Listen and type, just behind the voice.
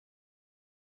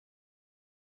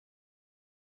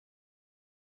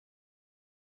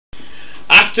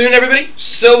Afternoon everybody,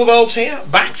 Silverbolt here,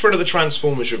 back for another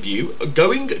Transformers review.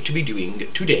 Going to be doing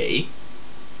today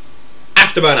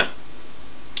Afterburner,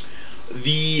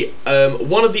 the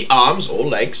one of the arms or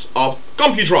legs of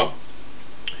Computron.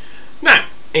 Now,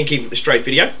 in keeping with the straight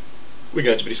video, we're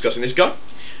going to be discussing this guy.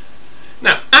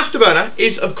 Now, Afterburner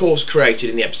is of course created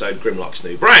in the episode Grimlock's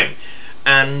New Brain,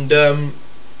 and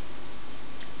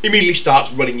immediately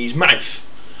starts running his mouth,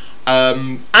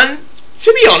 and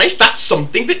to be honest, that's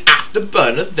something that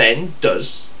Afterburner then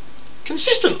does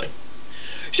consistently.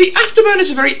 See, Afterburner's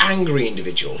a very angry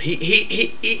individual.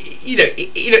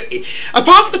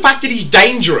 Apart from the fact that he's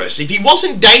dangerous, if he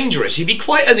wasn't dangerous, he'd be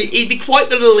quite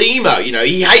the little emo. You know,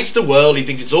 he hates the world. He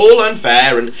thinks it's all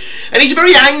unfair, and he's a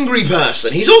very angry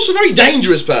person. He's also a very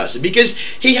dangerous person because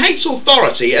he hates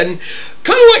authority, and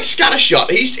kind of like Scattershot,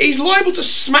 he's liable to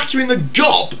smack you in the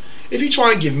gob if you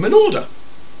try and give him an order.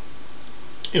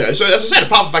 You know, so as I said,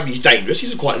 apart from the fact that he's dangerous,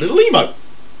 he's a quite little emo.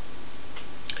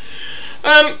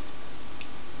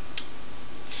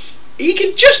 He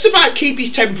can just about keep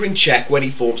his temper in check when he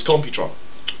forms Computron,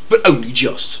 but only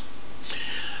just.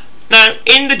 Now,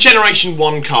 in the Generation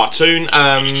 1 cartoon,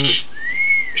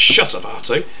 shut up,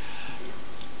 R2.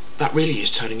 That really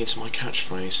is turning into my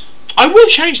catchphrase. I will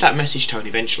change that message tone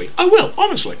eventually. I will,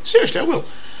 honestly. Seriously, I will.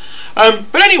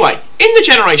 But anyway, in the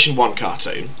Generation 1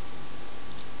 cartoon,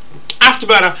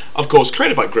 Afterburner, of course,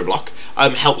 created by Grimlock,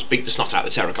 helps beat the snot out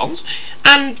of the Terracons,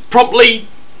 and promptly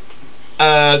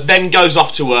then goes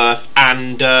off to Earth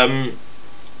and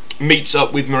meets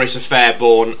up with Marissa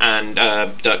Fairborn and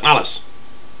Dirk Malice.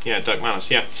 Yeah, Dirk Malice,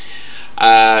 yeah.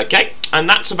 Okay, and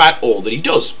that's about all that he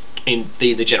does in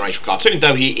the Generation cartoon,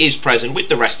 though he is present with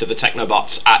the rest of the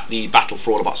Technobots at the Battle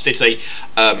for Autobot City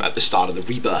at the start of the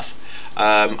Rebirth.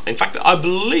 In fact, I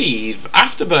believe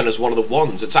Afterburner's one of the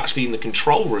ones that's actually in the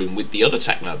control room with the other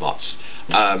Technobots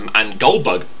and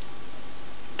Goldbug,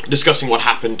 discussing what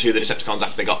happened to the Decepticons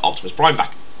after they got Optimus Prime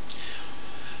back.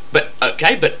 But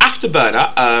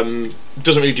Afterburner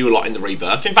doesn't really do a lot in the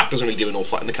Rebirth. In fact, doesn't really do an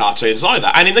awful lot in the cartoons either.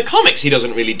 And in the comics, he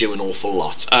doesn't really do an awful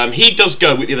lot. He does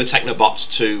go with the other Technobots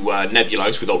to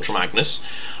Nebulos with Ultra Magnus,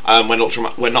 when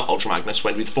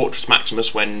with Fortress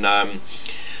Maximus, when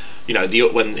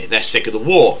when they're sick of the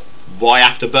war. Why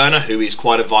Afterburner, who is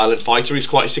quite a violent fighter, is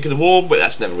quite sick of the war, but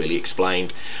that's never really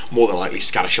explained. More than likely,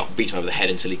 Scattershot beat him over the head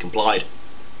until he complied.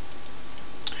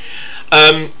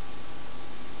 And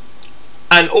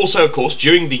also, of course,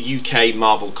 during the UK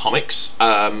Marvel comics,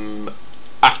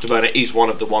 Afterburner is one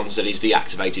of the ones that is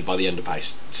deactivated by the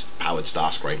underpowered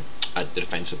Starscream at the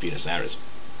Defence of Buenos Aires.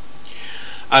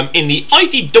 In the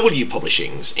IDW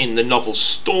publishings, in the novel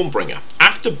Stormbringer,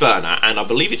 Afterburner and I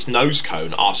believe it's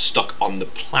Nosecone are stuck on the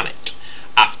planet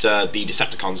after the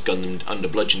Decepticons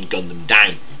bludgeon gun them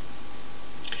down.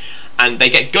 And they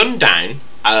get gunned down,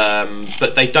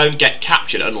 but they don't get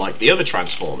captured, unlike the other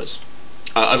Transformers.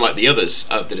 Unlike the others,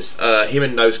 him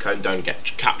and Nosecone don't get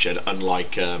captured,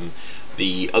 unlike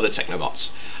the other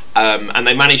Technobots. And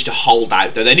they manage to hold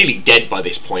out, though they're nearly dead by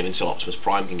this point until Optimus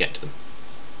Prime can get to them.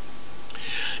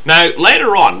 Now,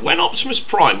 later on, when Optimus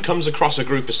Prime comes across a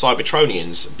group of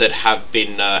Cybertronians that have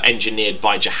been engineered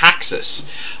by Jahaxus,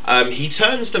 he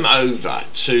turns them over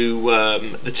to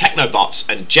the Technobots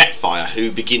and Jetfire,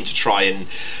 who begin to try and,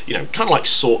 kind of like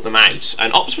sort them out.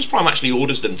 And Optimus Prime actually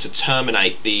orders them to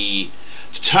terminate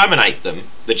them,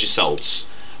 the Gisults,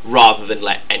 rather than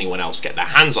let anyone else get their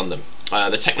hands on them.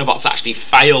 The Technobots actually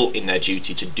fail in their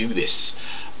duty to do this,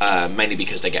 mainly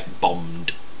because they get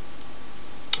bombed.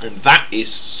 And that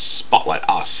is Spotlight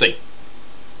RC.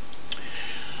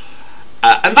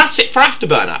 And that's it for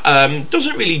Afterburner.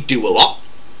 Doesn't really do a lot.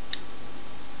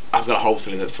 I've got a whole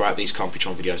feeling that throughout these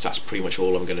Computron videos, that's pretty much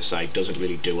all I'm going to say. Doesn't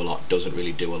really do a lot, doesn't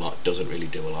really do a lot, doesn't really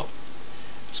do a lot.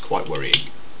 It's quite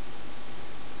worrying.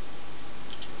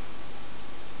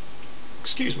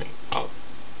 Excuse me. Oh.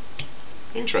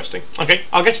 Interesting. Okay,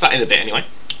 I'll get to that in a bit anyway.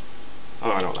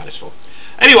 Oh, I know what that is for.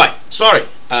 Anyway, sorry.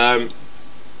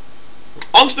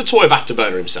 Onto the toy of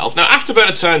Afterburner himself. Now,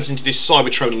 Afterburner turns into this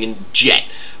Cybertronian jet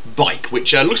bike,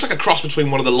 which looks like a cross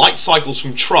between one of the light cycles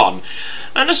from Tron,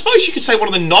 and I suppose you could say one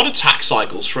of the non-attack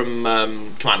cycles from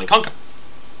Command & Conquer.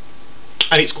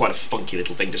 And it's quite a funky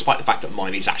little thing, despite the fact that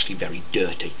mine is actually very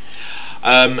dirty.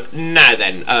 Now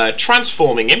then,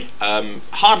 transforming him,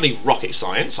 hardly rocket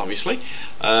science, obviously.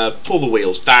 Pull the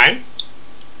wheels down,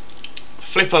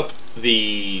 flip up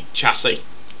the chassis,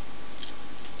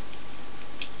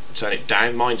 turn it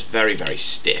down. Mine's very, very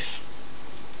stiff.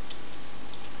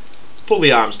 Pull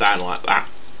the arms down like that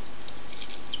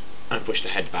and push the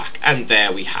head back, and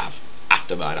there we have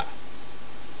Afterburner.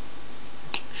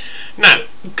 Now,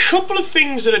 couple of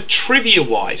things that are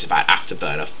trivia-wise about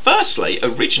Afterburner. Firstly,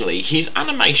 originally, his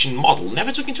animation model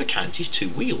never took into account his 2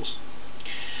 wheels.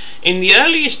 In the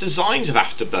earliest designs of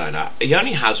Afterburner, he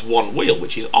only has 1 wheel,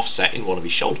 which is offset in one of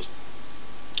his shoulders.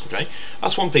 Okay,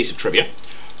 that's one piece of trivia.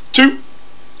 2,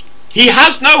 he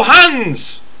has no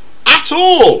hands at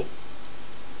all.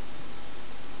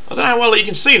 I don't know how well you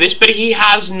can see this, but he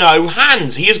has no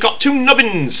hands. He has got 2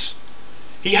 nubbins.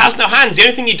 He has no hands. The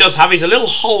only thing he does have is a little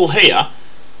hole here,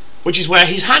 which is where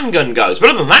his handgun goes. But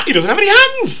other than that, he doesn't have any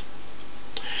hands.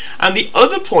 And the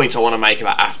other point I want to make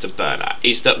about Afterburner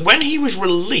is that when he was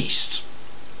released,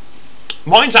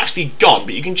 mine's actually gone,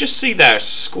 but you can just see there a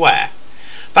square.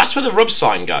 That's where the rub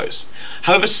sign goes.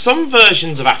 However, some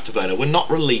versions of Afterburner were not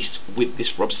released with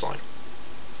this rub sign.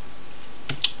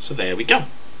 So there we go.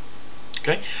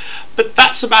 Okay, but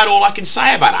that's about all I can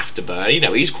say about Afterburner. You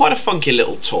know, he's quite a funky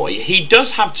little toy. He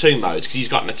does have 2 modes, because he's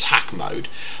got an attack mode,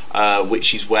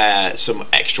 which is where some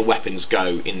extra weapons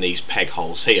go in these peg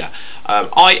holes here.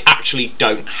 I actually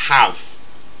don't have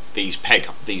these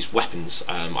weapons.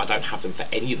 I don't have them for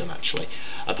any of them, actually,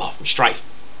 apart from Strafe,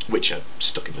 which are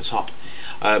stuck in the top.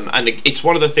 And it's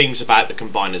one of the things about the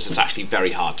combiners that's actually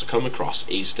very hard to come across,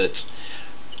 is that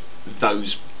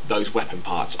those weapon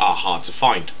parts are hard to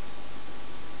find.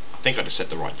 I think I just said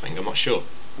the right thing, I'm not sure.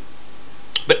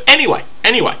 But anyway,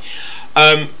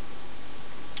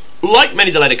 like many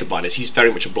Delta combiners, he's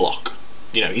very much a block.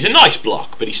 You know, he's a nice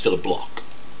block, but he's still a block.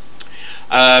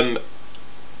 In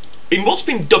what's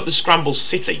been dubbed the Scramble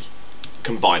City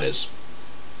combiners,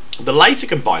 the later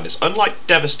combiners, unlike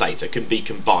Devastator, can be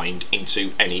combined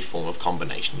into any form of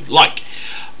combination you like.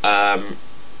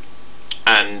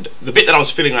 And the bit that I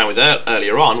was fiddling around with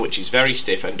earlier on, which is very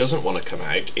stiff and doesn't want to come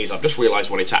out, is I've just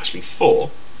realised what it's actually for.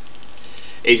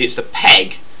 It's the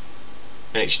peg,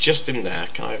 and it's just in there.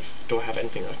 Do I have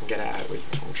anything I can get it out with?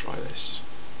 I'll try this.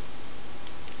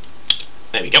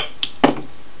 There we go.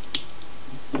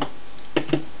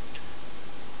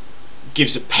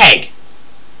 Gives a peg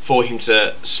for him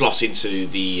to slot into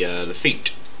the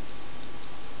feet.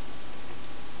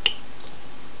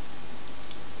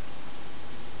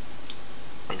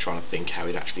 I'm trying to think how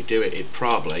he'd actually do it. It'd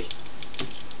probably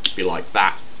be like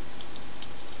that.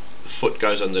 The foot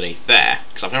goes underneath there,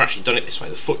 because I've never actually done it this way.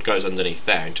 The foot goes underneath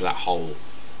there into that hole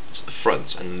at the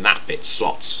front, and that bit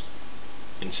slots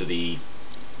into the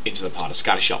part of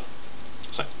Scattershot.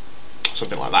 So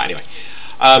something like that, anyway.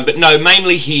 But no,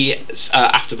 mainly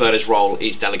Afterburner's role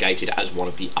is delegated as one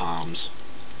of the arms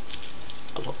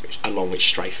along with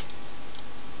Strafe,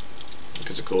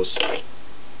 because of course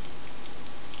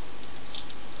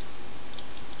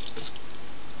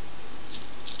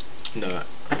no.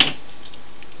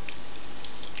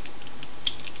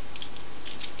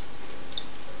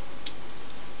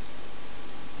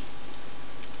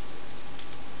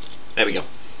 There we go.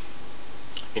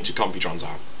 Into Computron's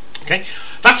arm. Okay,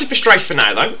 that's it for Strafe for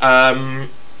now, though.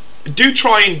 Do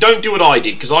try and don't do what I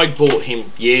did, because I bought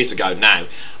him years ago now,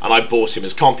 and I bought him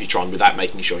as Computron without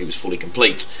making sure he was fully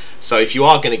complete. So if you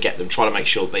are going to get them, try to make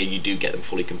sure that you do get them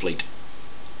fully complete.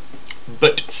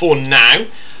 But for now,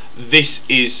 this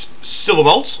is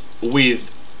Silverbolt with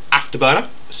Afterburner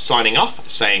signing off,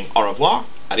 saying au revoir,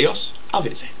 adios, auf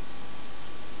Wiedersehen.